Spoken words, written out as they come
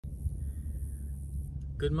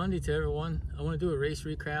Good Monday to everyone. I want to do a race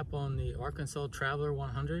recap on the Arkansas Traveler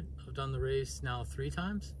 100. I've done the race now 3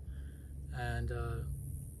 times, and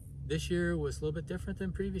this year was a little bit different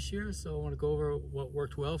than previous years, so I want to go over what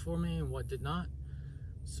worked well for me and what did not.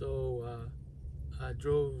 So I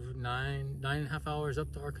drove 9.5 hours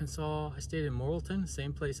up to Arkansas. I stayed in Morrilton,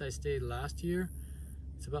 same place I stayed last year.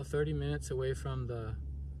 It's about 30 minutes away from the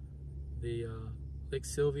Lake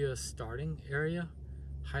Sylvia starting area.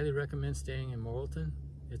 Highly recommend staying in Morrilton.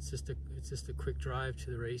 It's just a quick drive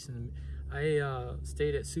to the race, and I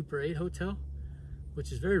stayed at Super 8 Hotel,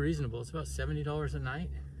 which is very reasonable. It's about $70 a night,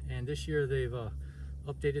 and this year they've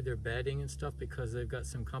updated their bedding and stuff because they've got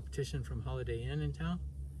some competition from Holiday Inn in town.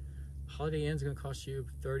 Holiday Inn's going to cost you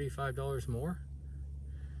 $35 more.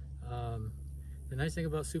 The nice thing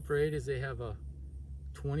about Super 8 is they have a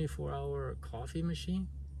 24-hour coffee machine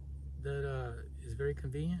that is very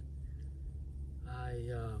convenient.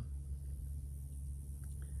 I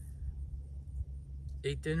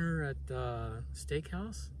ate dinner at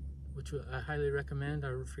Steakhouse, which I highly recommend. I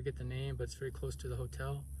forget the name, but it's very close to the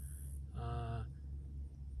hotel.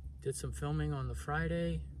 Did some filming on the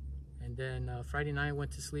Friday, and then Friday night went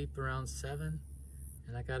to sleep around 7,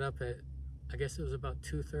 and I got up at, I guess it was about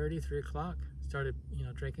 2:30, 3 o'clock. Started,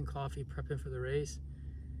 drinking coffee, prepping for the race.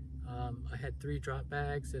 I had 3 drop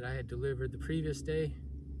bags that I had delivered the previous day.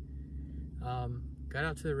 Got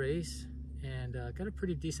out to the race and got a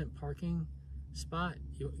pretty decent parking spot.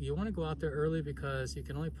 You want to go out there early because you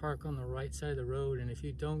can only park on the right side of the road, and if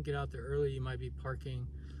you don't get out there early, you might be parking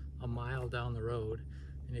a mile down the road,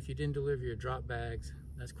 and if you didn't deliver your drop bags,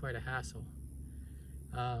 that's quite a hassle.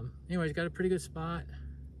 Anyways, got a pretty good spot,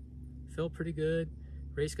 felt pretty good.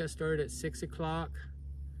 Race got started at 6 o'clock,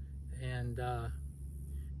 and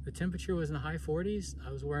the temperature was in the high 40s. I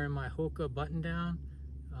was wearing my Hoka button down,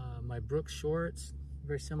 my Brooks shorts,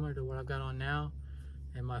 very similar to what I've got on now,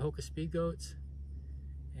 and my Hoka Speed Goats,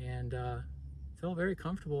 and felt very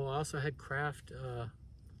comfortable. I also had Craft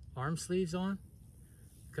arm sleeves on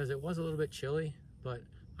because it was a little bit chilly, but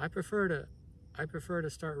I prefer to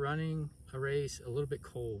start running a race a little bit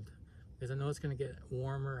cold because I know it's going to get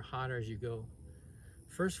warmer, hotter as you go.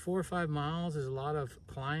 First 4 or 5 miles is a lot of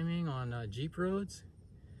climbing on Jeep roads,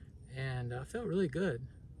 and I felt really good.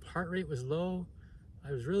 Heart rate was low.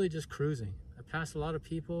 I was really just cruising. I passed a lot of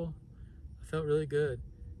people. I felt really good,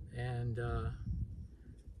 and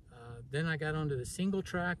then I got onto the single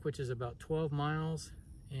track, which is about 12 miles,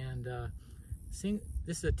 and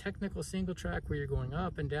this is a technical single track where you're going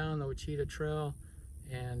up and down the Ouachita Trail,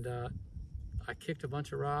 and I kicked a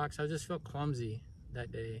bunch of rocks. I just felt clumsy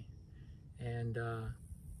that day, and a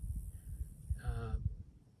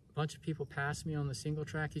bunch of people passed me on the single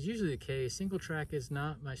track. It's usually the case. Single track is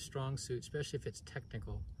not my strong suit, especially if it's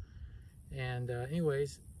technical. And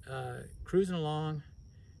anyways, cruising along,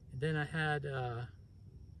 and then I had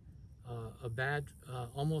a bad,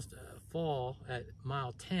 almost fall at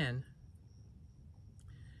mile 10.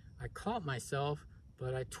 I caught myself,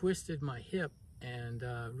 but I twisted my hip and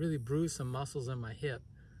really bruised some muscles in my hip.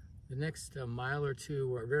 The next mile or 2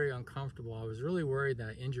 were very uncomfortable. I was really worried that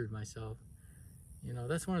I injured myself.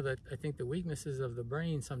 That's one of I think the weaknesses of the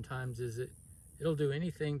brain sometimes is it'll do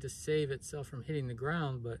anything to save itself from hitting the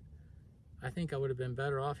ground, but I think I would have been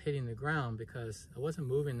better off hitting the ground because I wasn't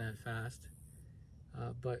moving that fast.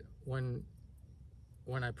 But when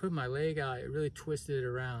I put my leg out, it really twisted it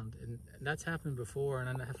around, and that's happened before,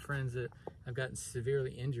 and I have friends that have gotten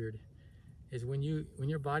severely injured. Is when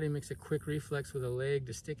your body makes a quick reflex with a leg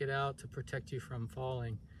to stick it out to protect you from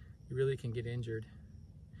falling, you really can get injured.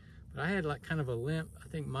 But I had like kind of a limp. I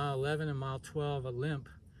think mile 11 and mile 12, a limp,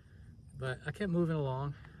 but I kept moving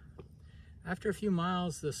along. After a few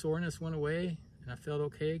miles, the soreness went away and I felt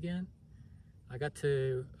okay again. I got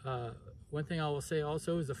to, one thing I will say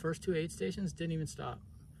also is the first 2 aid stations didn't even stop.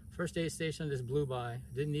 First aid station just blew by. I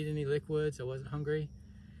didn't need any liquids, I wasn't hungry.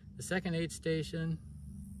 The second aid station,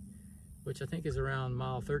 which I think is around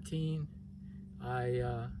mile 13,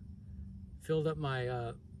 I filled up my,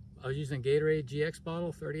 I was using a Gatorade GX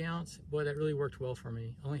bottle, 30 ounce. Boy, that really worked well for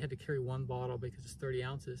me. I only had to carry 1 bottle because it's 30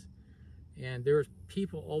 ounces. And there were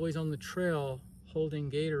people always on the trail holding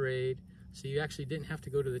Gatorade, so you actually didn't have to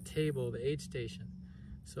go to the table, the aid station.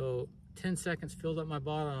 So 10 seconds, filled up my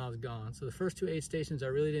bottle, and I was gone. So the first 2 aid stations I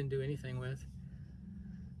really didn't do anything with.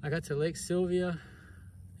 I got to Lake Sylvia,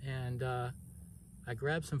 and I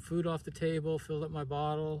grabbed some food off the table, filled up my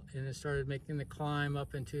bottle, and then started making the climb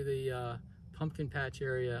up into the Pumpkin Patch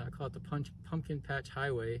area. I call it the Pumpkin Patch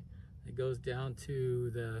Highway. It goes down to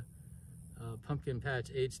the Pumpkin Patch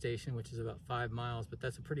aid station, which is about 5 miles, but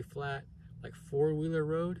that's a pretty flat, like 4-wheeler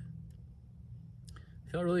road.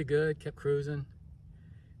 Felt really good, kept cruising.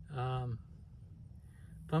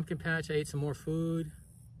 Pumpkin patch, I ate some more food.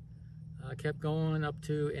 Kept going up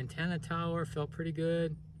to Antenna Tower, felt pretty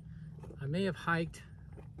good. I may have hiked,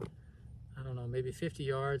 I don't know, maybe 50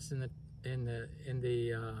 yards in the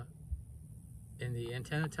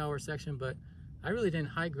Antenna Tower section, but I really didn't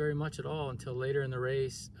hike very much at all until later in the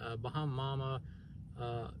race. Bahama Mama,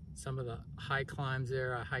 some of the high climbs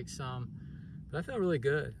there, I hiked some, but I felt really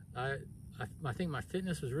good. I think my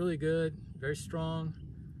fitness was really good, very strong.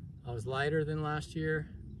 I was lighter than last year.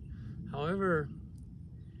 However,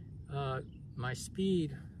 my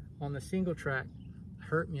speed on the single track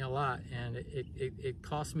hurt me a lot, and it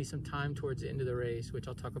cost me some time towards the end of the race, which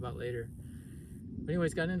I'll talk about later. But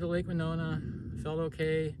anyways, got into Lake Winona, felt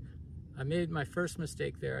okay. I made my first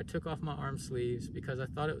mistake there. I took off my arm sleeves because I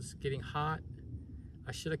thought it was getting hot.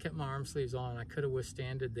 I should have kept my arm sleeves on. I could have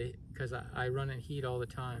withstanded because I run in heat all the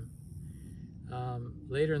time.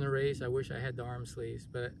 Later in the race, I wish I had the arm sleeves,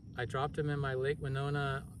 but I dropped them in my Lake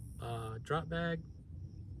Winona drop bag,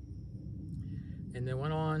 and then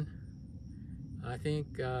went on. I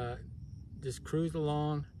think just cruised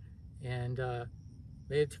along and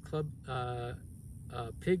made it to Club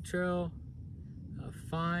Pig Trail,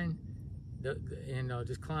 fine, and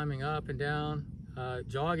just climbing up and down,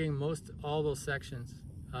 jogging all those sections.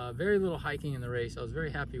 Very little hiking in the race. I was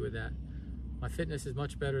very happy with that. My fitness is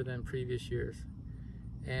much better than previous years.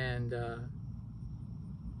 And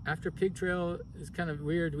after Pig Trail, it's kind of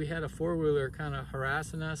weird. We had a four-wheeler kind of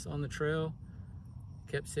harassing us on the trail.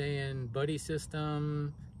 Kept saying buddy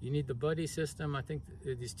system, you need the buddy system. I think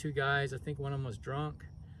these two guys, I think one of them was drunk.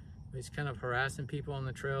 He's kind of harassing people on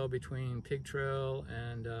the trail between Pig Trail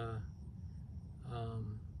and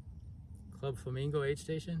Club Flamingo aid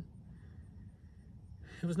station.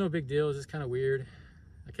 It was no big deal. It was just kind of weird.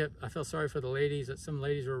 I felt sorry for the ladies. That some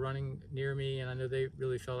ladies were running near me, and I know they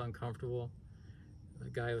really felt uncomfortable. The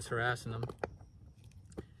guy was harassing them.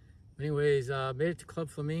 Anyways, made it to Club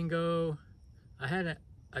Flamingo. I had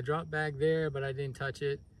a drop bag there, but I didn't touch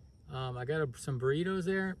it. I got some burritos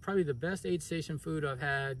there. Probably the best aid station food I've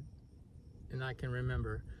had and I can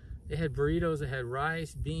remember. They had burritos that had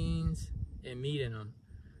rice, beans, and meat in them.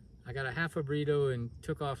 I got a half a burrito and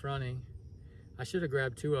took off running. I should have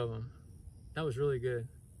grabbed 2 of them. That was really good.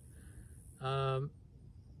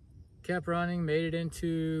 Kept running, made it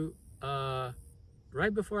into,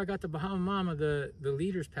 right before I got to Bahama Mama, the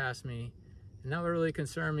leaders passed me. And that would really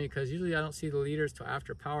concern me because usually I don't see the leaders till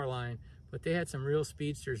after Powerline, but they had some real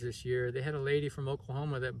speedsters this year. They had a lady from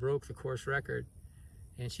Oklahoma that broke the course record,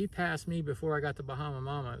 and she passed me before I got to Bahama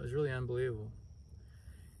Mama. It was really unbelievable.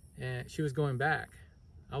 And she was going back.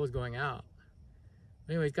 I was going out.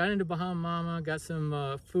 Anyways, got into Bahama Mama, got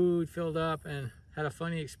some food filled up, and had a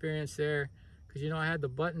funny experience there because, I had the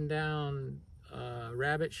button down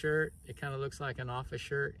rabbit shirt. It kind of looks like an office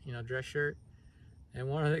shirt, dress shirt. And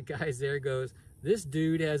one of the guys there goes, "This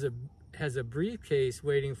dude has a briefcase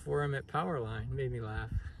waiting for him at Powerline." Made me laugh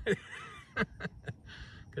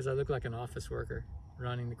because I look like an office worker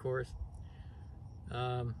running the course.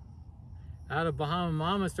 Out of Bahama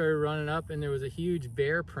Mama, started running up, and there was a huge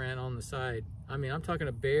bear print on the side. I mean, I'm talking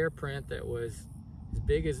a bear print that was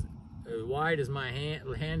as wide as my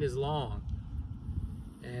hand is long.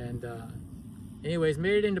 And anyways,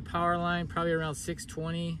 made it into Powerline probably around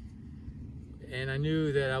 6:20. And I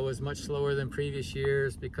knew that I was much slower than previous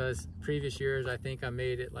years because previous years I think I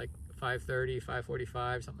made it like 5:30,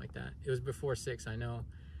 5:45, something like that. It was before 6, I know.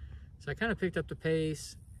 So I kind of picked up the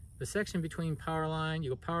pace. The section between Powerline, you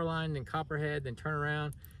go Powerline, then Copperhead, then turn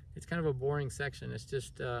around. It's kind of a boring section. It's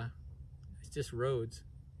just roads,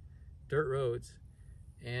 dirt roads.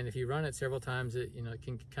 And if you run it several times, it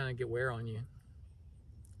can kind of get wear on you.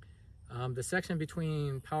 The section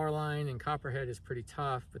between Powerline and Copperhead is pretty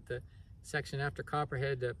tough, but the section after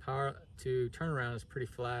Copperhead to turnaround is pretty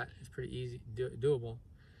flat. It's pretty easy, doable.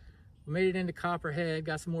 We made it into Copperhead,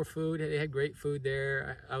 got some more food. They had great food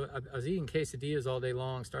there. I was eating quesadillas all day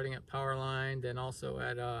long, starting at Powerline, then also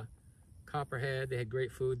at Copperhead. They had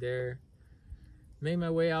great food there. Made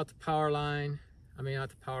my way out to Powerline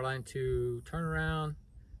to turnaround.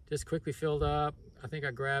 Just quickly filled up. I think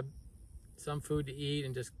I grabbed some food to eat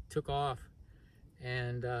and just took off,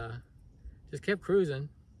 and just kept cruising.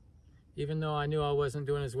 Even though I knew I wasn't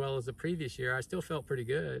doing as well as the previous year, I still felt pretty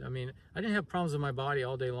good. I mean, I didn't have problems with my body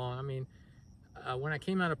all day long. I mean, when I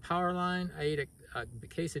came out of Powerline, I ate a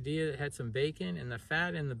quesadilla that had some bacon, and the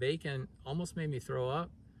fat in the bacon almost made me throw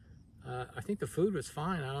up. I think the food was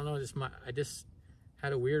fine. I don't know, I just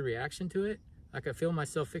had a weird reaction to it. I could feel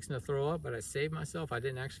myself fixing to throw up, but I saved myself. I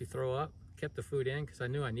didn't actually throw up. Kept the food in because I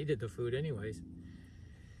knew I needed the food anyways.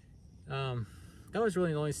 That was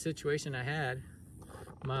really the only situation I had.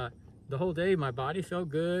 The whole day my body felt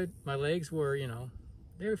good. My legs were,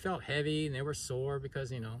 they felt heavy and they were sore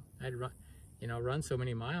because, I'd run so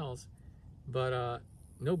many miles. But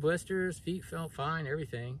no blisters, feet felt fine,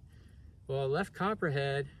 everything. Well, I left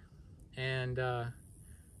Copperhead and I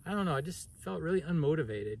don't know, I just felt really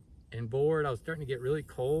unmotivated and bored. I was starting to get really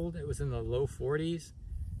cold. It was in the low 40s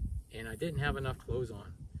and I didn't have enough clothes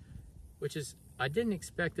on, which is, I didn't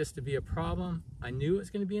expect this to be a problem. I knew it was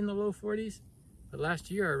going to be in the low 40s, but last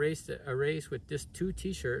year I raced a race with just 2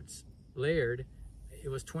 t-shirts layered. It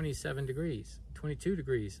was 27 degrees, 22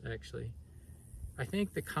 degrees actually. I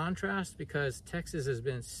think the contrast, because Texas has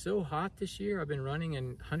been so hot this year, I've been running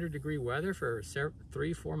in 100-degree weather for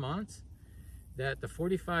 3-4 months, that the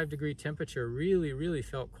 45-degree temperature really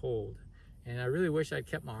felt cold. And I really wish I'd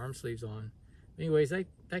kept my arm sleeves on. Anyways,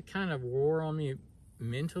 that kind of wore on me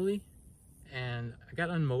mentally, and I got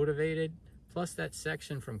unmotivated. Plus that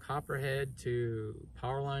section from Copperhead to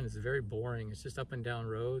Powerline is very boring. It's just up and down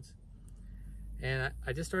roads. And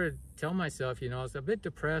I just started telling myself, I was a bit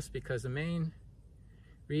depressed because the main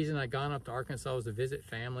reason I'd gone up to Arkansas was to visit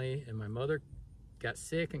family, and my mother got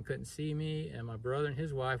sick and couldn't see me, and my brother and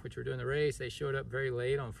his wife, which were doing the race, they showed up very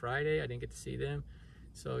late on Friday. I didn't get to see them.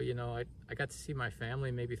 So, I got to see my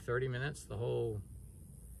family maybe 30 minutes the whole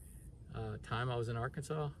time I was in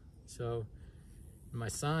Arkansas. So my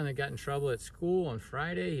son had got in trouble at school on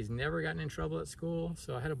Friday. He's never gotten in trouble at school.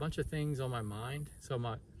 So I had a bunch of things on my mind. So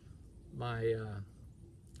my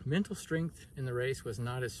mental strength in the race was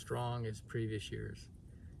not as strong as previous years.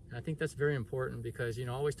 And I think that's very important because, I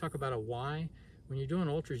always talk about a why. When you're doing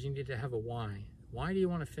ultras, you need to have a why. Why do you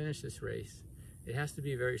want to finish this race? It has to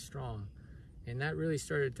be very strong. And that really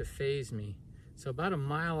started to phase me. So about a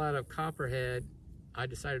mile out of Copperhead, I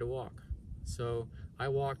decided to walk. So I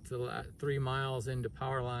walked the 3 miles into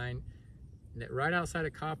Powerline. Right outside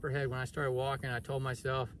of Copperhead, when I started walking, I told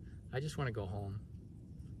myself, I just want to go home.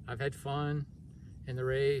 I've had fun in the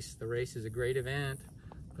race. The race is a great event,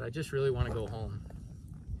 but I just really want to go home.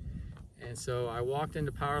 And so I walked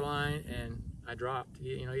into Powerline and I dropped.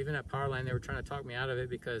 Even at Powerline, they were trying to talk me out of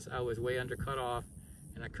it because I was way under cutoff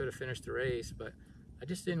and I could have finished the race, but I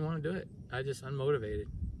just didn't want to do it. I just unmotivated.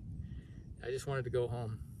 I just wanted to go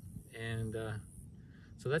home. And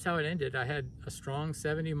so that's how it ended. I had a strong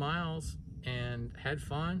 70 miles and had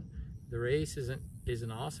fun. The race is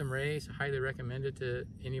an awesome race. I highly recommend it to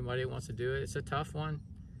anybody who wants to do it. It's a tough one.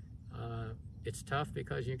 It's tough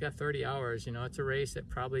because you've got 30 hours. It's a race that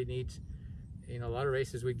probably needs, a lot of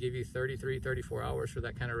races would give you 33, 34 hours for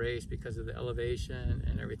that kind of race because of the elevation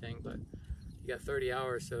and everything, but you got 30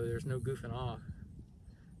 hours, so there's no goofing off.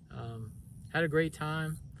 Had a great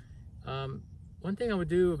time. One thing I would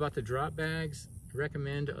do about the drop bags,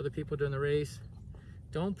 recommend to other people doing the race,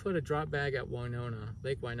 don't put a drop bag at Winona,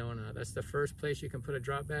 Lake Winona. That's the first place you can put a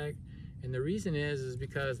drop bag. And the reason is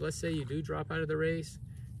because let's say you do drop out of the race,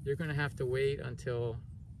 you're gonna have to wait until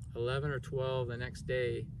 11 or 12 the next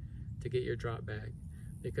day to get your drop bag,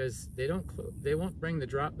 because they won't bring the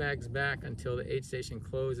drop bags back until the aid station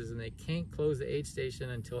closes, and they can't close the aid station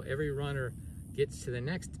until every runner gets to the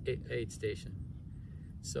next aid station.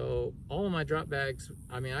 So all of my drop bags,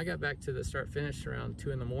 I got back to the start finish around 2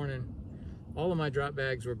 in the morning. All of my drop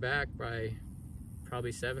bags were back by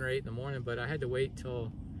probably 7 or 8 in the morning, but I had to wait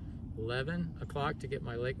till 11 o'clock to get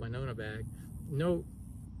my Lake Winona bag. No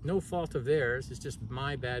fault of theirs, it's just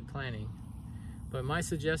my bad planning. But my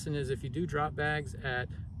suggestion is if you do drop bags at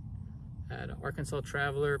Arkansas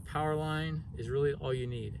Traveler, Powerline is really all you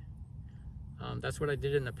need. That's what I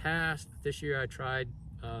did in the past. This year I tried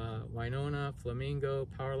Winona, Flamingo,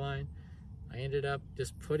 Powerline. I ended up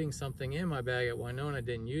just putting something in my bag at Winona,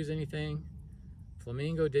 didn't use anything.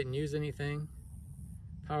 Flamingo didn't use anything.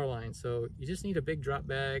 Powerline, so you just need a big drop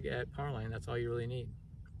bag at Powerline. That's all you really need.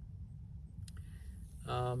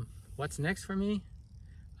 What's next for me?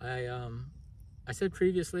 I said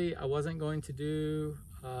previously I wasn't going to do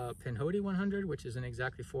Pinhoti 100, which is in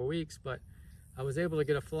exactly 4 weeks, but I was able to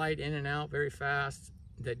get a flight in and out very fast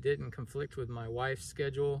that didn't conflict with my wife's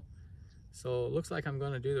schedule. So it looks like I'm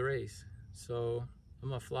going to do the race. So I'm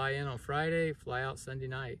going to fly in on Friday, fly out Sunday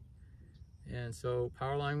night. And so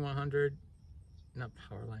Pinhoti 100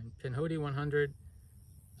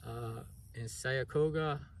 in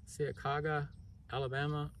Sayakaga,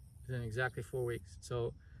 Alabama is in exactly 4 weeks.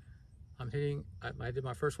 So I did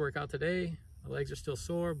my first workout today. My legs are still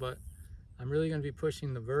sore, but I'm really going to be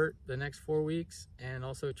pushing the vert the next 4 weeks and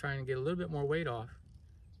also trying to get a little bit more weight off.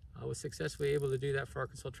 I was successfully able to do that for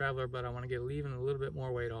Arkansas Traveler, but I want to get even a little bit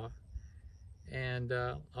more weight off. And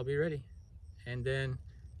I'll be ready. And then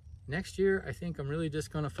next year, I think I'm really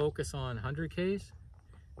just going to focus on 100Ks.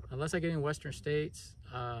 unless I get in Western States.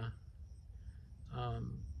 I'm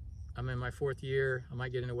in my 4th year. I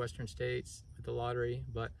might get into Western States with the lottery,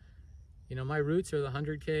 but you know, my roots are the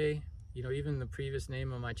 100K. You know, even the previous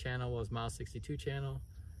name of my channel was Mile 62 channel.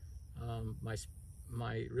 My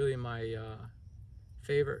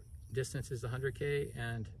favorite distance is the 100K,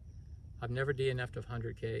 and I've never DNF'd of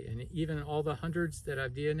 100K. And even all the hundreds that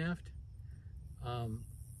I've DNF'd,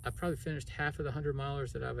 I've probably finished half of the 100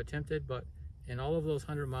 milers that I've attempted, but in all of those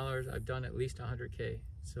 100 milers, I've done at least 100K.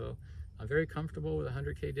 So I'm very comfortable with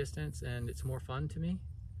 100K distance, and it's more fun to me.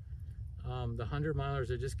 The 100 milers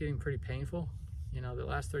are just getting pretty painful. You know, the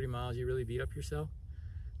last 30 miles, you really beat up yourself.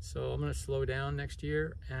 So I'm gonna slow down next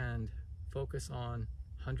year and focus on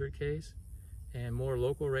 100Ks and more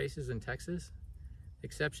local races in Texas.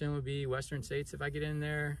 Exception would be Western States if I get in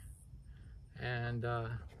there. And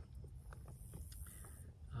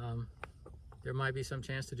there might be some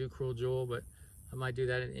chance to do Cruel Jewel, but I might do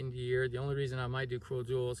that in end of year. The only reason I might do Cruel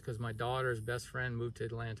Jewel is because my daughter's best friend moved to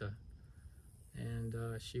Atlanta, and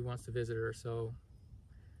she wants to visit her. So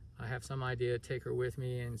I have some idea to take her with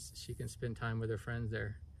me, and she can spend time with her friends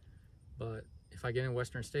there. But if I get in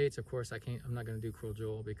Western States, of course I'm not going to do Cruel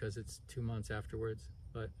Jewel because it's 2 months afterwards.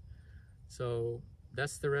 But so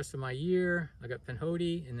that's the rest of my year. I got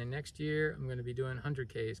Pinhoti, and then next year I'm going to be doing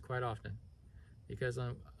 100Ks quite often, because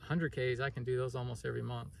on 100Ks I can do those almost every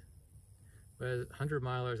month. Whereas 100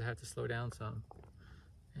 milers I have to slow down some.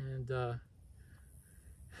 And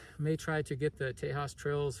may try to get the Tejas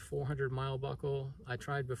Trails 400 mile buckle. I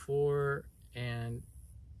tried before and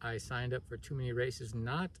I signed up for too many races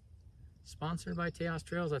not sponsored by Tejas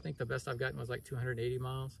Trails. I think the best I've gotten was like 280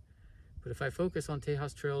 miles. But if I focus on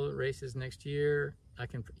Tejas Trail races next year, I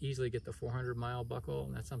can easily get the 400 mile buckle,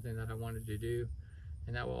 and that's something that I wanted to do.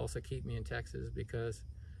 And that will also keep me in Texas, because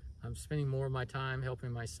I'm spending more of my time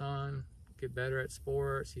helping my son get better at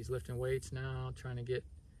sports. He's lifting weights now,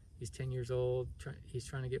 he's 10 years old, he's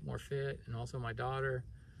trying to get more fit, and also my daughter.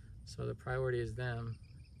 So the priority is them.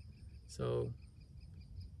 So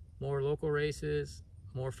more local races,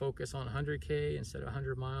 more focus on 100K instead of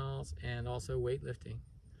 100 miles, and also weightlifting.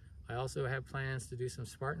 I also have plans to do some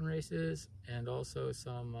Spartan races and also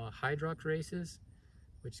some Hydrox races,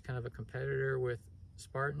 which is kind of a competitor with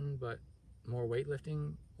Spartan, but more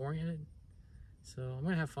weightlifting oriented. So I'm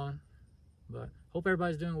gonna have fun, but hope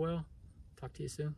everybody's doing well. Talk to you soon.